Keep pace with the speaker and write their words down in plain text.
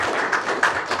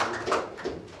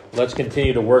Let's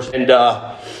continue to worship. And,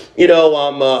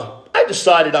 I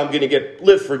decided I'm going to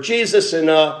live for Jesus,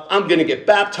 and I'm going to get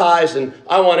baptized, and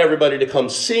I want everybody to come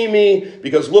see me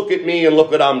because look at me and look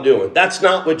what I'm doing. That's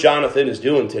not what Jonathan is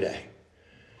doing today.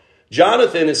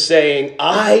 Jonathan is saying,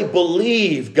 I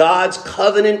believe God's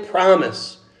covenant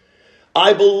promise.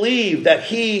 I believe that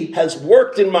he has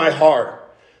worked in my heart.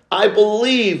 I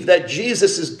believe that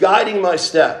Jesus is guiding my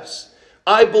steps.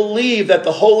 I believe that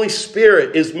the Holy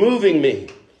Spirit is moving me.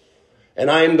 And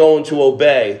I am going to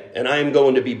obey, and I am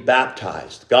going to be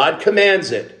baptized. God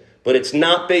commands it, but it's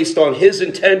not based on his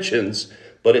intentions,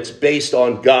 but it's based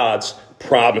on God's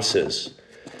promises.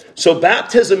 So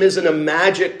baptism isn't a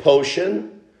magic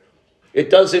potion. It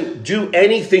doesn't do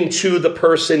anything to the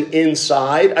person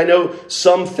inside. I know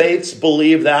some faiths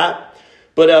believe that,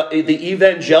 but the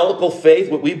evangelical faith,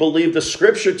 what we believe the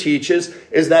scripture teaches,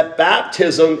 is that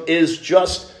baptism is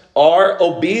just our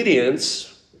obedience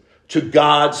to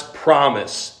God's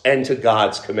promise and to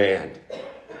God's command.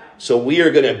 So we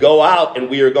are going to go out and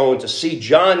we are going to see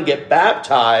John get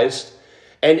baptized.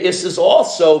 And this is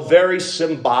also very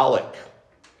symbolic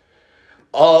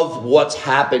of what's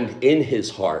happened in his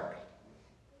heart.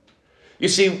 You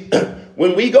see,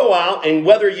 when we go out, and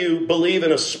whether you believe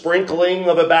in a sprinkling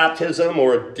of a baptism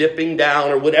or a dipping down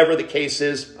or whatever the case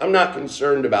is, I'm not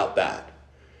concerned about that.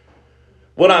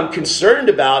 What I'm concerned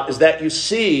about is that you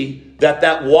see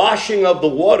that washing of the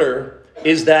water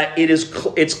is that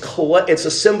it's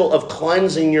a symbol of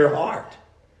cleansing your heart.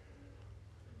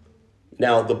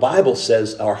 Now, the Bible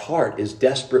says our heart is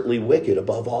desperately wicked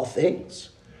above all things.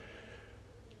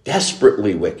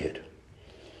 Desperately wicked.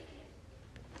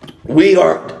 We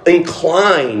are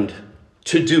inclined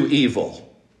to do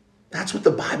evil. That's what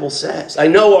the Bible says. I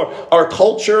know our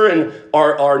culture and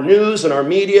our news and our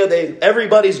media,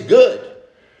 everybody's good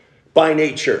by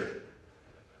nature.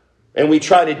 And we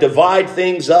try to divide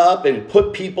things up and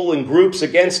put people in groups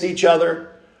against each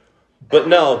other. But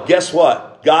no, guess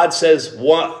what? God says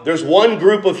there's one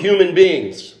group of human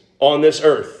beings on this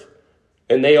earth,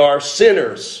 and they are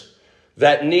sinners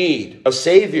that need a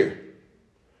Savior.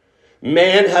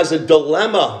 Man has a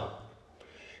dilemma.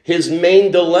 His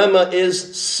main dilemma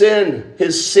is sin,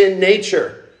 his sin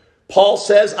nature. Paul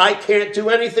says, I can't do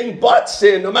anything but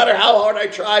sin. No matter how hard I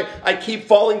try, I keep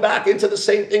falling back into the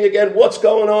same thing again. What's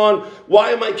going on?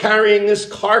 Why am I carrying this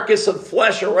carcass of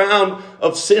flesh around,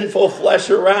 of sinful flesh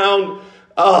around?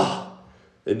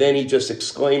 And then he just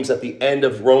exclaims at the end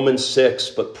of Romans 6,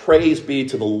 but praise be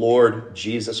to the Lord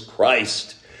Jesus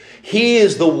Christ. He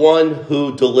is the one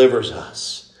who delivers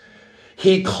us.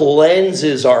 He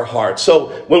cleanses our hearts.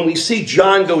 So when we see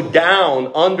John go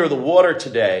down under the water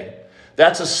today,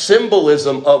 that's a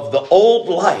symbolism of the old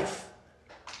life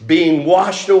being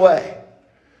washed away.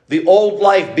 The old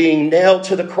life being nailed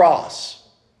to the cross.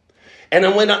 And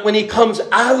then when he comes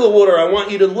out of the water, I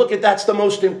want you to look at that's the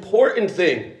most important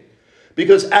thing.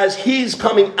 Because as he's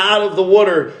coming out of the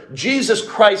water, Jesus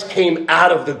Christ came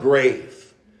out of the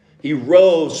grave. He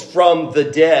rose from the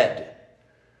dead.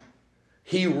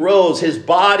 He rose. His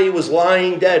body was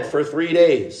lying dead for 3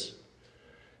 days.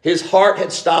 His heart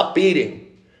had stopped beating.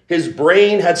 His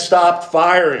brain had stopped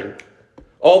firing.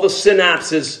 All the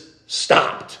synapses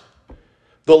stopped.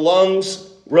 The lungs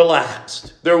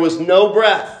relaxed. There was no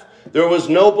breath. There was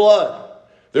no blood.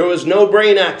 There was no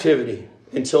brain activity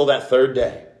until that third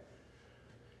day.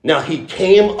 Now he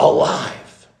came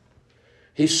alive.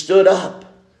 He stood up.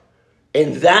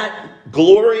 And that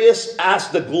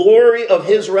the glory of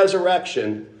his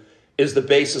resurrection is the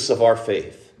basis of our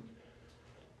faith.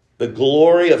 The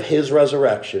glory of his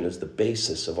resurrection is the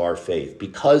basis of our faith.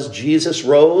 Because Jesus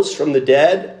rose from the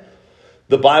dead,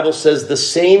 the Bible says the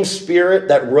same Spirit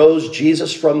that rose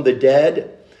Jesus from the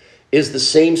dead is the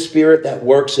same Spirit that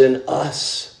works in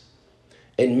us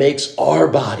and makes our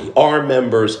body, our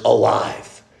members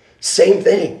alive. Same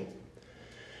thing.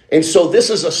 And so this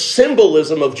is a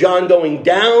symbolism of John going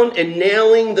down and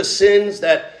nailing the sins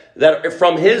that are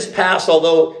from his past,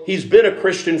 although he's been a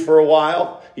Christian for a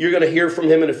while. You're going to hear from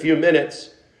him in a few minutes.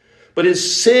 But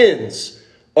his sins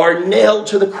are nailed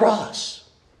to the cross.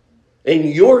 And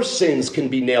your sins can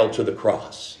be nailed to the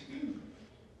cross.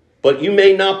 But you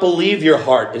may not believe your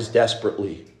heart is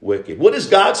desperately wicked. What is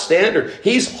God's standard?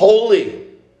 He's holy.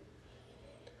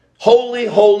 Holy,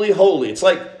 holy, holy. It's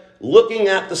like looking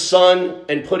at the sun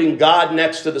and putting God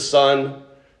next to the sun,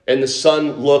 and the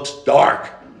sun looks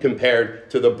dark compared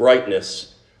to the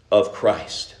brightness of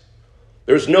Christ.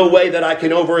 There's no way that I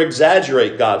can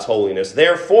over-exaggerate God's holiness.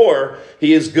 Therefore,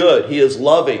 he is good. He is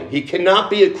loving. He cannot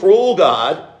be a cruel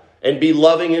God and be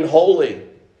loving and holy.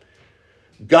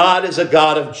 God is a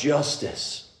God of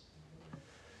justice.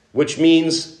 which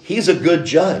means he's a good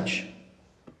judge.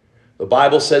 The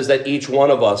Bible says that each one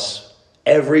of us,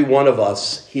 every one of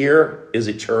us here is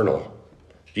eternal.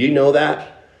 Do you know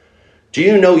that? Do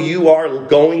you know you are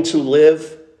going to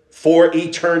live for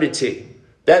eternity?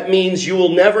 That means you will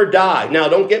never die. Now,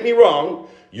 don't get me wrong.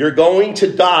 You're going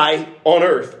to die on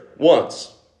earth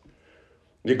once.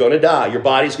 You're going to die. Your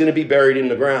body's going to be buried in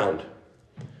the ground.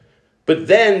 But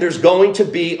then there's going to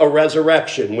be a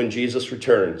resurrection when Jesus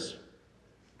returns.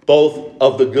 Both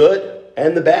of the good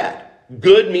and the bad.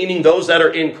 Good meaning those that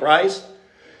are in Christ.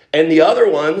 And the other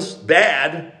ones,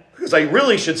 bad, because I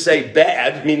really should say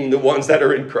bad, meaning the ones that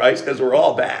are in Christ, because we're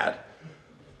all bad.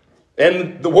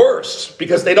 And the worst,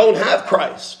 because they don't have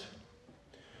Christ.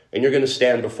 And you're going to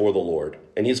stand before the Lord.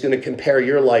 And he's going to compare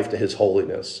your life to his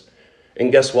holiness.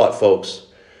 And guess what, folks?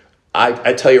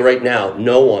 I tell you right now,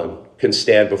 no one can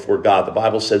stand before God. The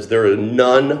Bible says there are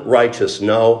none righteous.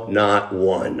 No, not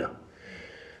one.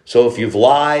 So if you've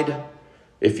lied,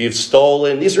 if you've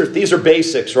stolen, these are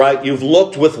basics, right? You've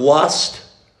looked with lust.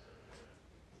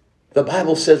 The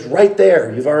Bible says right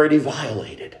there, you've already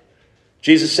violated.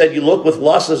 Jesus said, you look with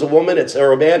lust as a woman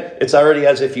or a man, it's already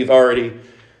as if you've already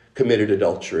committed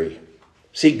adultery.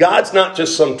 See, God's not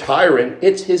just some tyrant,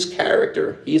 it's his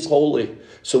character. He's holy,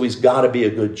 so he's got to be a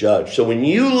good judge. So when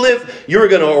you live, you're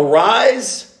going to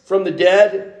arise from the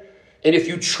dead, and if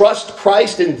you trust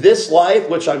Christ in this life,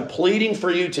 which I'm pleading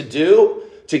for you to do,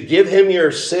 to give him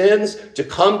your sins, to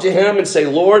come to him and say,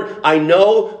 Lord, I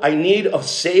know I need a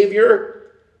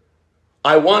Savior.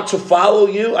 I want to follow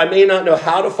you. I may not know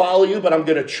how to follow you, but I'm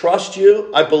going to trust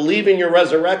you. I believe in your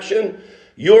resurrection.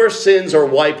 Your sins are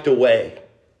wiped away.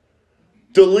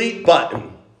 Delete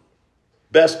button.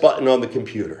 Best button on the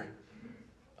computer.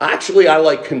 Actually, I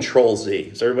like Control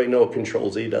Z. Does everybody know what Control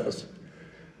Z does?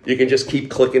 You can just keep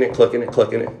clicking it, clicking it,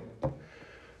 clicking it.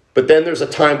 But then there's a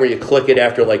time where you click it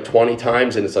after like 20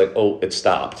 times and it's like, oh, it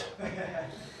stopped.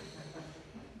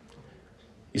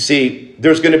 You see,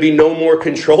 there's going to be no more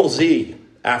Control Z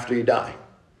after you die.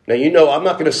 Now, you know, I'm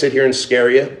not going to sit here and scare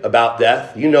you about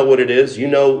death. You know what it is. You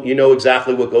know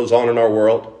exactly what goes on in our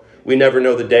world. We never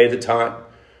know the day, the time.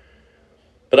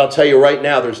 But I'll tell you right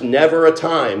now, there's never a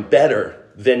time better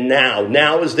than now.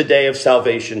 Now is the day of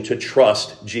salvation to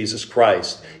trust Jesus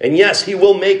Christ. And yes, he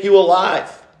will make you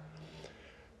alive.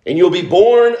 And you'll be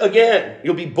born again.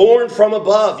 You'll be born from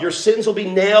above. Your sins will be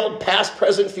nailed past,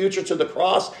 present, future to the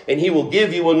cross. And he will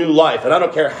give you a new life. And I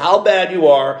don't care how bad you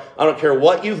are. I don't care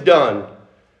what you've done.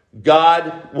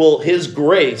 His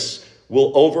grace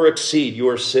will overexceed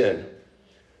your sin.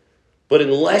 But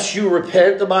unless you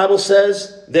repent, the Bible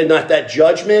says, then not that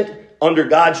judgment, under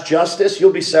God's justice,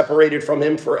 you'll be separated from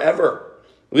him forever.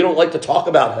 We don't like to talk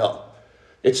about hell.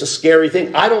 It's a scary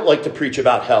thing. I don't like to preach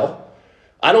about hell.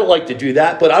 I don't like to do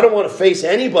that, but I don't want to face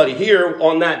anybody here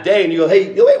on that day and you go,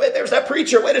 hey, wait, there's that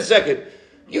preacher. Wait a second.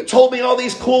 You told me all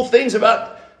these cool things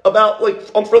about like,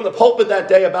 I'm from the pulpit that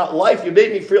day about life. You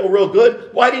made me feel real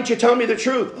good. Why didn't you tell me the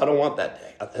truth? I don't want that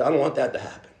day. I don't want that to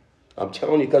happen. I'm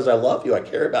telling you because I love you. I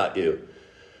care about you.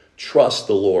 Trust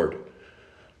the Lord.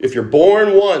 If you're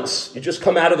born once, you just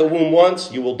come out of the womb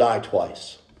once, you will die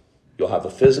twice. You'll have a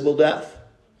physical death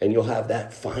and you'll have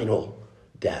that final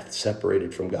death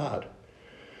separated from God.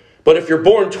 But if you're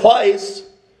born twice,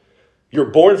 you're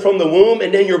born from the womb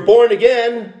and then you're born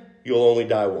again, you'll only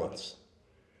die once.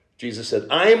 Jesus said,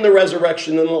 I am the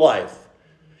resurrection and the life.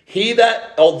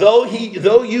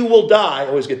 Though you will die, I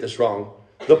always get this wrong,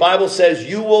 the Bible says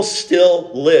you will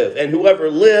still live. And whoever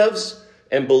lives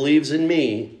and believes in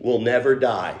me will never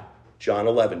die. John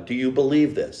 11. Do you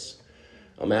believe this?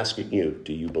 I'm asking you,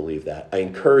 do you believe that? I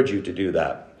encourage you to do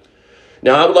that.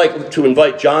 Now, I would like to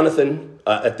invite Jonathan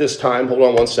at this time. Hold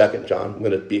on one second, John. I'm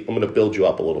going to build you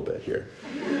up a little bit here.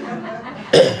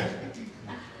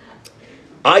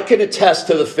 I can attest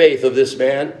to the faith of this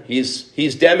man.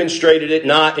 He's demonstrated it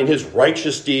not in his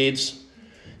righteous deeds.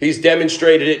 He's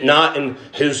demonstrated it not in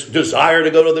his desire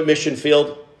to go to the mission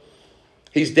field.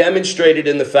 He's demonstrated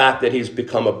in the fact that he's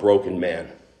become a broken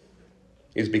man.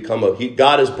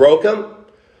 God has broken him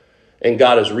and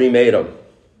God has remade him.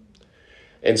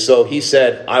 And so he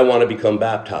said, I want to become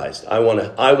baptized. I want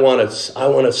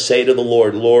to say to the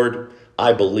Lord, Lord,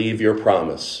 I believe your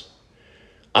promise.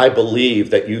 I believe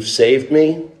that you've saved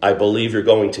me. I believe you're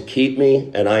going to keep me.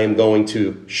 And I am going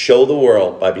to show the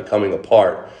world by becoming a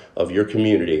part of your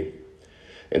community.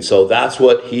 And so that's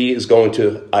what he is going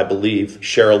to, I believe,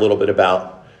 share a little bit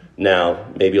about now.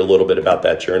 Maybe a little bit about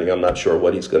that journey. I'm not sure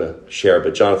what he's going to share.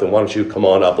 But Jonathan, why don't you come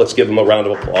on up? Let's give him a round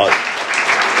of applause.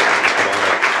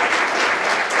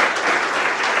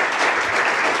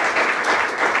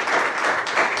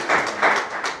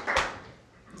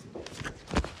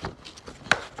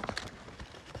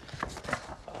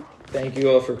 Thank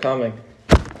you all for coming.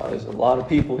 There's a lot of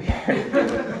people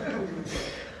here.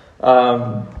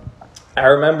 I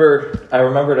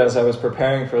remembered as I was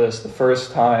preparing for this the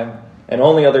first time and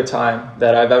only other time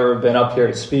that I've ever been up here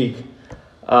to speak.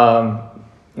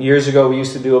 Years ago, we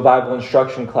used to do a Bible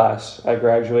instruction class. I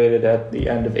graduated at the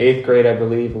end of 8th grade, I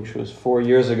believe, which was 4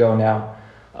 years ago now.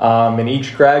 And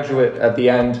each graduate at the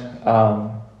end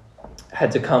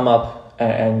had to come up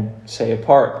and say a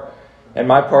part. And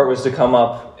my part was to come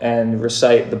up and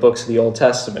recite the books of the Old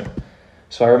Testament.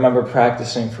 So I remember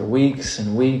practicing for weeks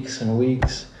and weeks and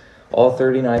weeks, all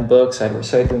 39 books. I'd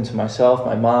recite them to myself.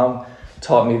 My mom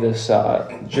taught me this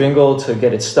jingle to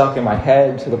get it stuck in my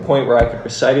head to the point where I could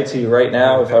recite it to you right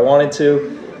now if I wanted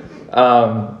to.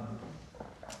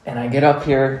 And I get up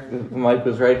here, the mic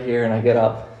was right here, and I get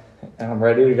up, and I'm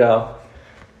ready to go.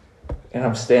 And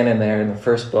I'm standing there, and the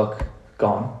first book,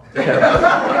 gone.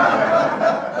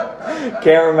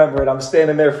 Can't remember it. I'm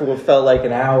standing there for what felt like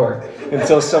an hour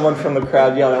until someone from the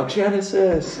crowd yelled out,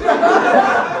 "Genesis!" And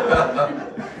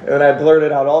I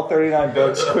blurted out all 39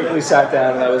 books, quickly sat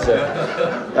down, and that was it.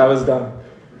 That was done.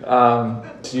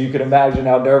 So you can imagine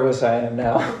how nervous I am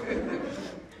now.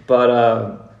 But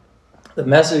the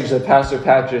message that Pastor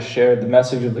Pat just shared, the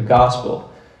message of the gospel,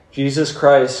 Jesus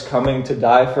Christ coming to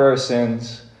die for our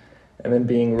sins and then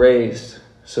being raised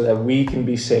so that we can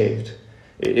be saved,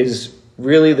 it is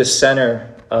really the center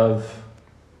of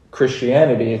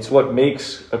Christianity. It's what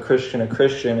makes a Christian,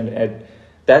 and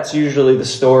that's usually the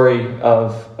story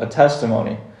of a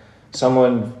testimony.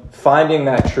 Someone finding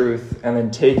that truth and then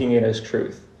taking it as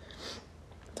truth.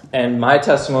 And my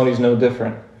testimony is no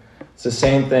different. It's the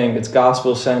same thing. It's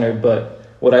gospel-centered, but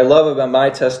what I love about my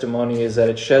testimony is that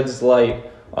it sheds light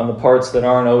on the parts that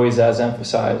aren't always as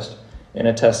emphasized in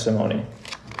a testimony.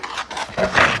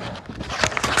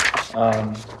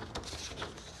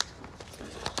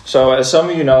 So as some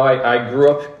of you know, I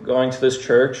grew up going to this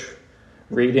church,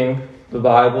 reading the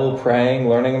Bible, praying,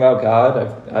 learning about God.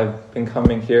 I've been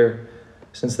coming here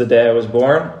since the day I was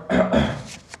born.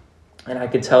 And I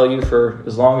could tell you for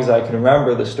as long as I can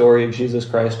remember the story of Jesus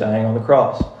Christ dying on the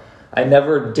cross. I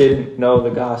never didn't know the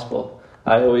gospel.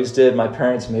 I always did. My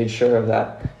parents made sure of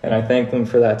that. And I thank them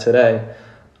for that today.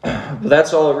 But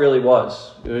that's all it really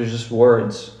was. It was just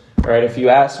words. Right? If you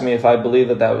asked me if I believe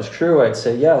that was true, I'd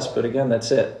say yes. But again,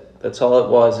 that's it. That's all it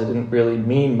was. It didn't really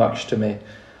mean much to me.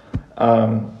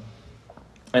 And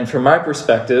from my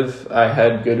perspective, I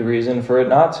had good reason for it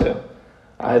not to.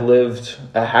 I lived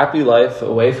a happy life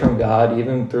away from God,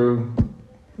 even through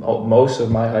most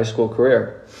of my high school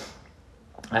career.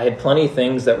 I had plenty of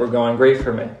things that were going great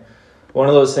for me. One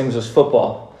of those things was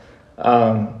football.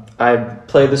 I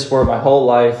played the sport my whole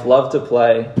life, loved to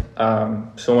play.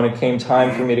 So when it came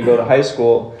time for me to go to high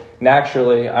school,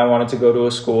 naturally, I wanted to go to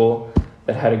a school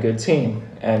that had a good team.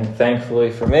 And thankfully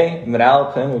for me,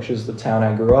 Manalapan, which is the town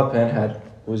I grew up in,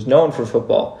 was known for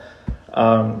football.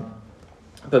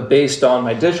 But based on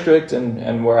my district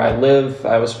and where I live,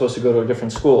 I was supposed to go to a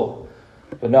different school.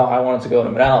 But no, I wanted to go to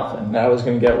Manalapan, and I was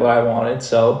going to get what I wanted.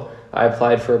 So I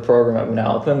applied for a program at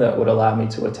Manalapan that would allow me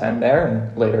to attend there,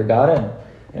 and later got in.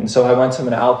 And so I went to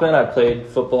Manalapan. I played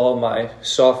football my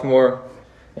sophomore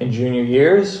and junior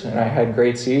years, and I had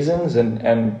great seasons, and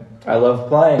I loved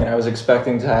playing. I was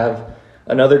expecting to have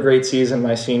another great season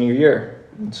my senior year.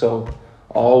 And so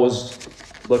all was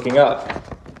looking up.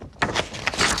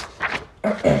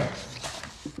 But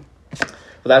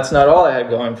that's not all I had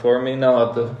going for me. No,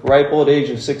 at the ripe old age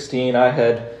of 16, I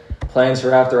had plans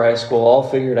for after high school all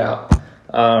figured out.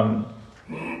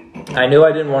 I knew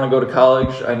I didn't want to go to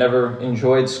college. I never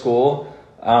enjoyed school,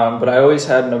 but I always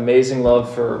had an amazing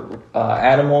love for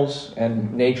animals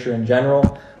and nature in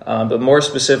general. But more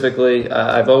specifically,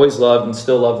 I've always loved and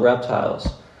still love reptiles.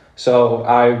 So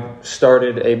I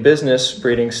started a business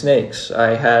breeding snakes.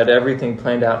 I had everything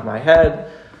planned out in my head.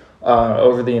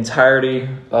 Over the entirety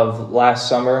of last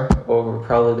summer, over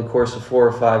probably the course of 4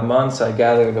 or 5 months, I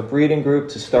gathered a breeding group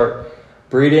to start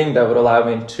breeding that would allow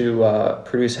me to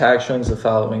produce hatchlings the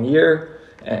following year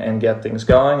and get things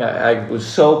going. I was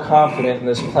so confident in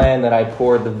this plan that I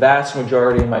poured the vast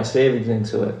majority of my savings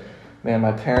into it. Man,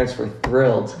 my parents were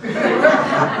thrilled.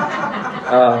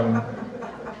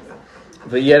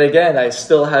 But yet again, I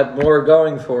still had more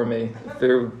going for me.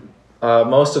 Through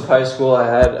most of high school, I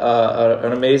had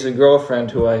an amazing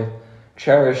girlfriend who I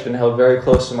cherished and held very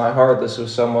close to my heart. This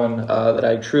was someone that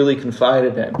I truly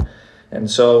confided in. And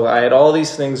so I had all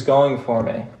these things going for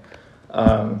me.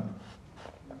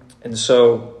 And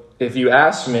so if you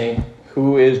ask me,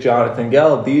 who is Jonathan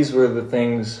Gell, these were the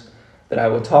things that I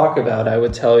would talk about. I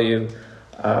would tell you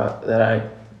that I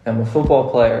am a football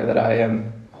player, that I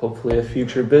am hopefully a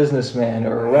future businessman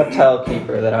or a reptile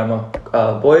keeper, that I'm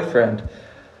a boyfriend.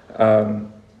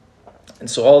 And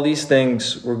so all these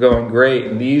things were going great,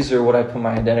 and these are what I put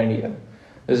my identity in.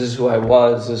 This is who I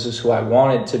was. This is who I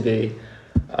wanted to be.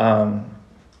 And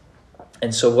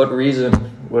so what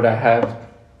reason would I have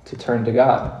to turn to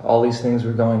God? All these things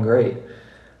were going great.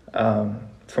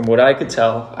 From what I could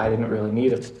tell, I didn't really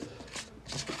need him.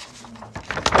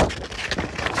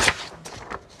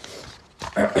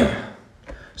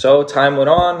 So time went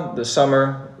on. The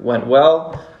summer went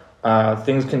well.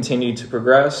 Things continued to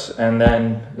progress. And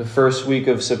then the first week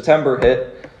of September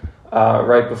hit,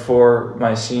 right before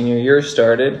my senior year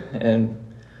started.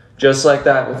 And just like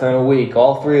that, within a week,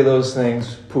 all three of those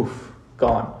things, poof,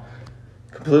 gone.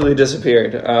 Completely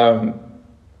disappeared.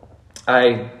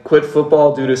 I quit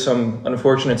football due to some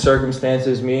unfortunate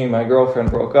circumstances. Me and my girlfriend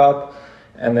broke up.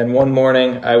 And then one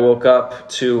morning, I woke up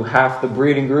to half the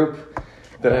breeding group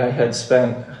that I had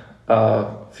spent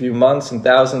a few months and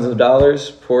thousands of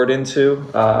dollars poured into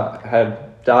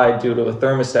had died due to a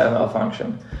thermostat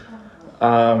malfunction.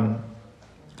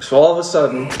 So all of a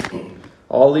sudden,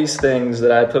 all these things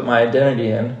that I put my identity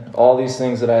in, all these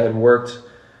things that I had worked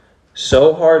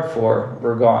so hard for,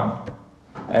 were gone.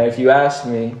 And if you asked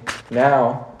me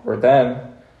now or then,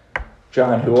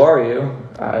 John, who are you?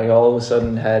 I all of a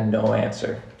sudden had no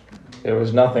answer. There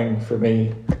was nothing for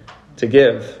me to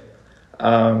give.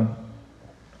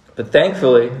 But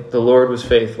thankfully, the Lord was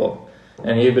faithful.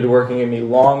 And he had been working in me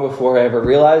long before I ever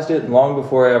realized it and long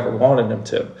before I ever wanted him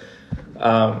to.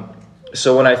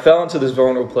 So when I fell into this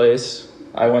vulnerable place,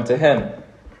 I went to him.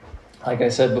 Like I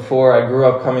said before, I grew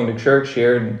up coming to church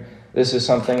here, and this is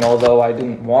something, although I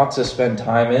didn't want to spend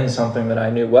time in, something that I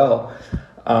knew well.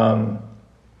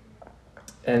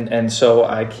 And so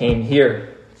I came here.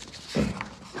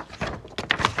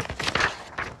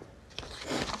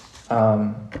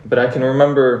 But I can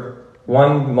remember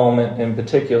one moment in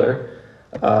particular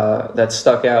that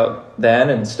stuck out then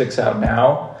and sticks out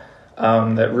now,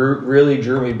 that really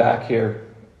drew me back here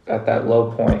at that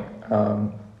low point.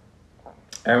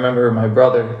 I remember my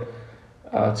brother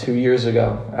 2 years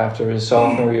ago, after his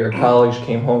sophomore year of college,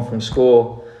 came home from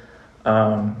school.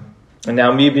 And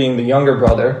now me being the younger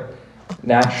brother,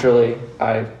 naturally,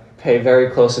 I pay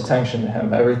very close attention to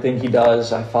him. Everything he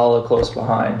does, I follow close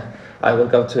behind. I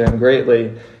look up to him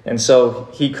greatly. And so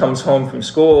he comes home from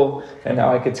school, and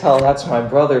now I could tell that's my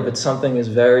brother, but something is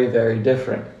very, very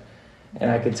different.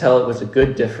 And I could tell it was a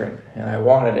good different, and I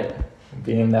wanted it,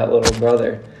 being that little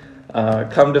brother.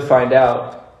 Come to find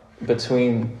out,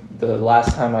 between the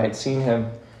last time I had seen him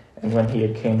and when he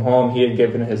had came home, he had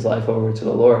given his life over to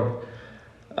the Lord.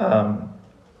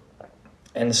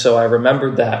 And so I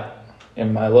remembered that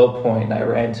in my low point, and I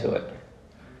ran to it.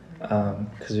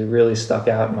 Because it really stuck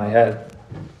out in my head.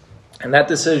 And that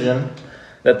decision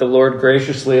that the Lord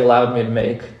graciously allowed me to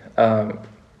make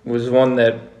was one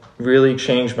that really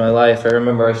changed my life. I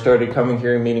remember I started coming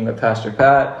here and meeting with Pastor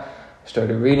Pat. I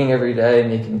started reading every day,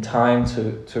 making time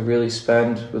to really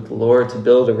spend with the Lord, to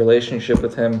build a relationship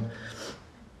with him,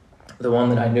 the one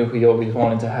that I knew he always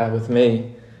wanted to have with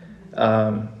me.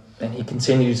 And he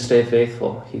continued to stay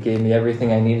faithful. He gave me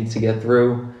everything I needed to get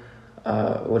through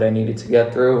what I needed to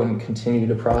get through, and continue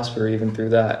to prosper even through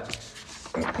that.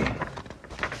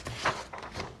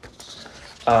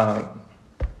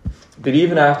 But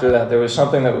even after that, there was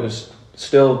something that was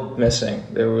still missing.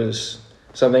 There was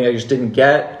something I just didn't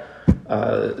get.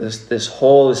 This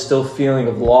hole, this still feeling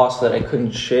of loss that I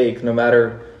couldn't shake, no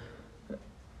matter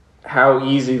how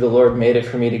easy the Lord made it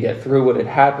for me to get through what had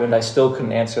happened. I still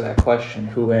couldn't answer that question,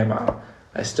 who am I?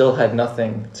 I still had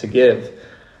nothing to give.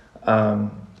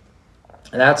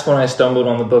 And that's when I stumbled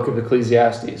on the book of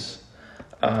Ecclesiastes.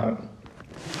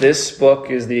 This book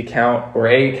is the account, or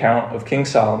a account, of King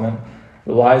Solomon,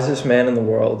 the wisest man in the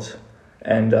world.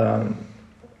 And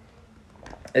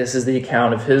this is the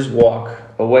account of his walk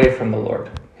away from the Lord,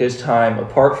 his time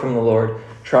apart from the Lord,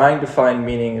 trying to find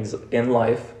meaning in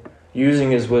life,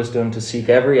 using his wisdom to seek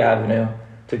every avenue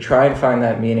to try and find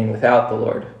that meaning without the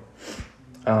Lord.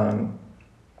 And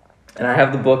I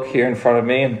have the book here in front of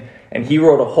me, and he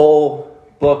wrote a whole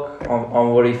book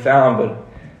on what he found, but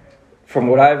from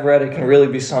what I've read, it can really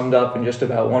be summed up in just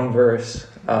about one verse.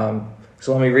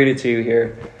 So let me read it to you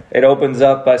here. It opens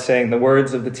up by saying, the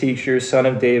words of the teacher, son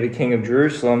of David, king of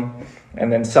Jerusalem.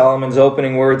 And then Solomon's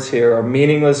opening words here are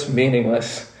meaningless,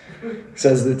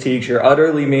 says the teacher.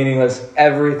 Utterly meaningless.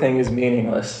 Everything is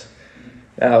meaningless.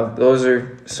 Now, those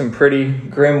are some pretty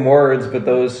grim words, but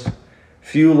those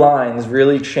few lines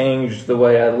really changed the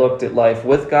way I looked at life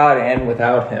with God and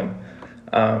without him.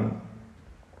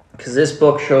 Because this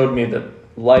book showed me that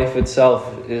life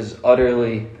itself is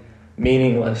utterly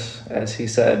meaningless, as he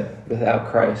said,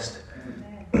 without Christ.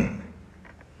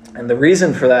 And the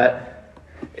reason for that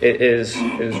is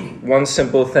one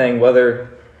simple thing: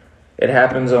 whether it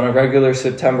happens on a regular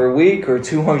September week or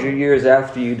 200 years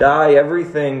after you die,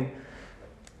 everything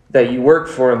that you work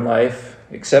for in life,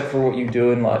 except for what you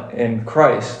do in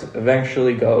Christ,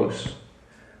 eventually goes.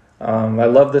 I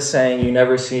love the saying, you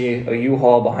never see a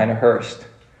U-Haul behind a hearse.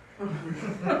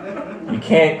 You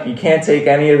can't take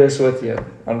any of this with you,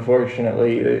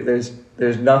 unfortunately.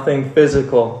 There's nothing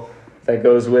physical that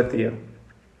goes with you.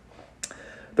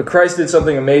 But Christ did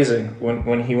something amazing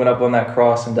when he went up on that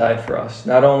cross and died for us.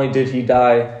 Not only did he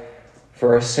die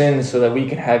for our sins so that we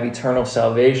can have eternal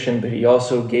salvation, but he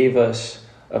also gave us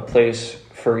a place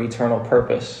for eternal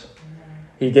purpose.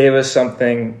 He gave us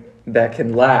something that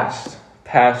can last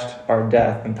past our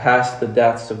death and past the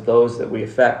deaths of those that we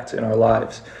affect in our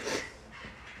lives.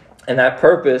 And that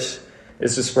purpose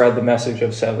is to spread the message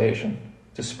of salvation,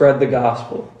 to spread the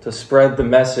gospel, to spread the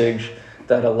message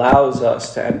that allows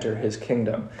us to enter his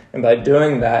kingdom. And by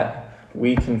doing that,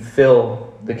 we can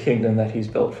fill the kingdom that he's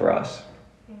built for us.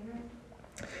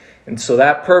 And so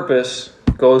that purpose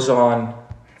goes on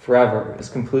forever. It's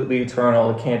completely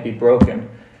eternal. It can't be broken.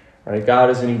 Right? God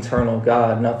is an eternal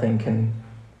God. Nothing can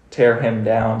tear him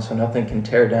down. So nothing can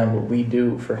tear down what we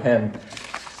do for him.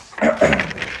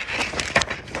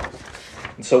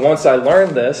 And so once I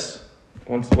learned this,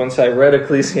 once I read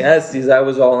Ecclesiastes, I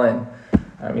was all in.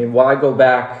 I mean, why go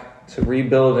back to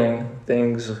rebuilding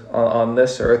things on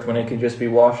this earth when it could just be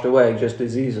washed away just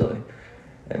as easily?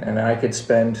 And I could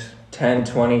spend 10,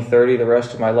 20, 30, the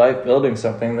rest of my life building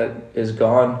something that is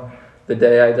gone the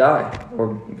day I die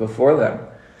or before then.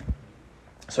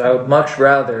 So I would much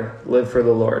rather live for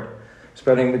the Lord,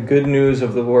 spreading the good news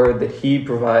of the word that he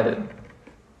provided.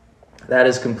 That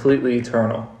is completely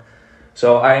eternal.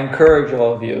 So I encourage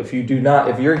all of you, if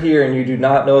you're here and you do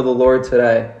not know the Lord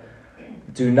today,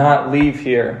 do not leave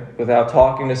here without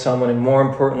talking to someone, and more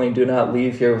importantly, do not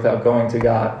leave here without going to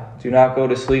God. Do not go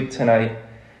to sleep tonight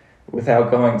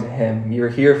without going to him. You're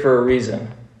here for a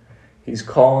reason. He's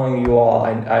calling you all.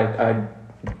 I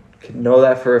can know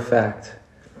that for a fact.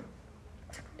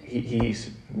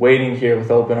 He's waiting here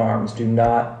with open arms. Do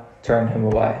not turn him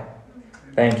away.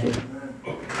 Thank you.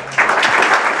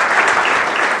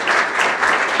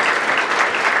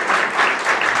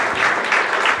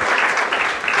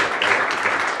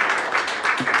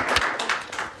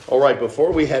 All right,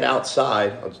 before we head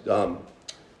outside,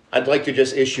 I'd like to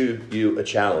just issue you a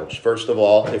challenge. First of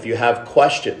all, if you have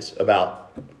questions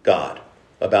about God,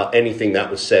 about anything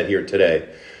that was said here today,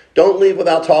 don't leave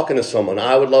without talking to someone.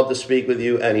 I would love to speak with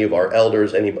you, any of our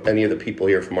elders, any of the people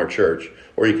here from our church,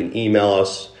 or you can email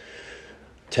us,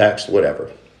 text,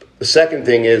 whatever. The second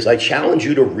thing is I challenge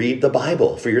you to read the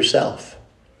Bible for yourself.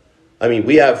 I mean,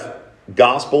 we have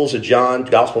Gospels of John,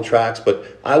 Gospel tracts, but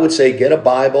I would say get a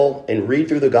Bible and read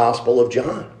through the Gospel of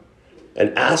John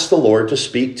and ask the Lord to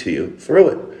speak to you through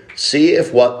it. See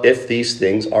if these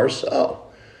things are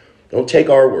so. Don't take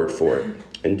our word for it,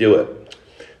 and do it.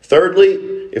 Thirdly,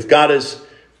 if God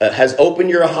has opened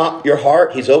your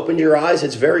heart, he's opened your eyes,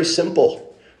 it's very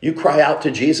simple. You cry out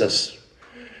to Jesus.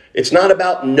 It's not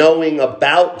about knowing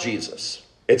about Jesus.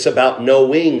 It's about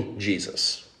knowing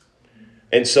Jesus.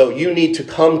 And so you need to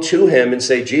come to him and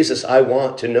say, Jesus, I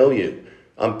want to know you.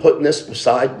 I'm putting this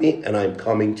beside me and I'm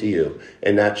coming to you.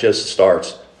 And that just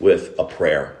starts with a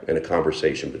prayer and a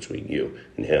conversation between you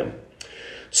and him.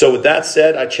 So with that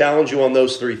said, I challenge you on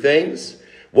those three things.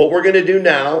 What we're going to do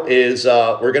now is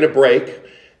we're going to break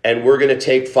and we're going to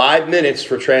take 5 minutes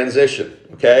for transition.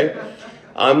 Okay?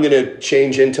 I'm going to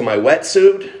change into my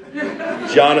wetsuit.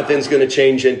 Jonathan's going to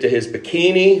change into his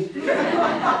bikini.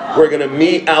 We're going to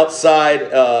meet outside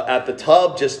at the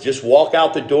tub. Just walk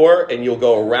out the door and you'll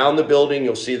go around the building.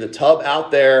 You'll see the tub out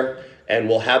there and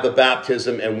we'll have a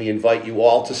baptism, and we invite you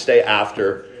all to stay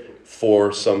after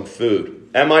for some food.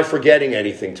 Am I forgetting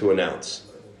anything to announce?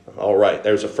 All right,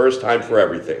 there's a first time for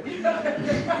everything.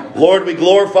 Lord, we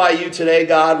glorify you today,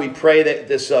 God. We pray that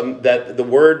that the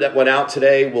word that went out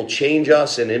today will change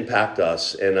us and impact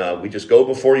us. And we just go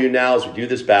before you now as we do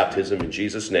this baptism. In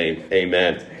Jesus' name,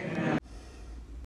 amen.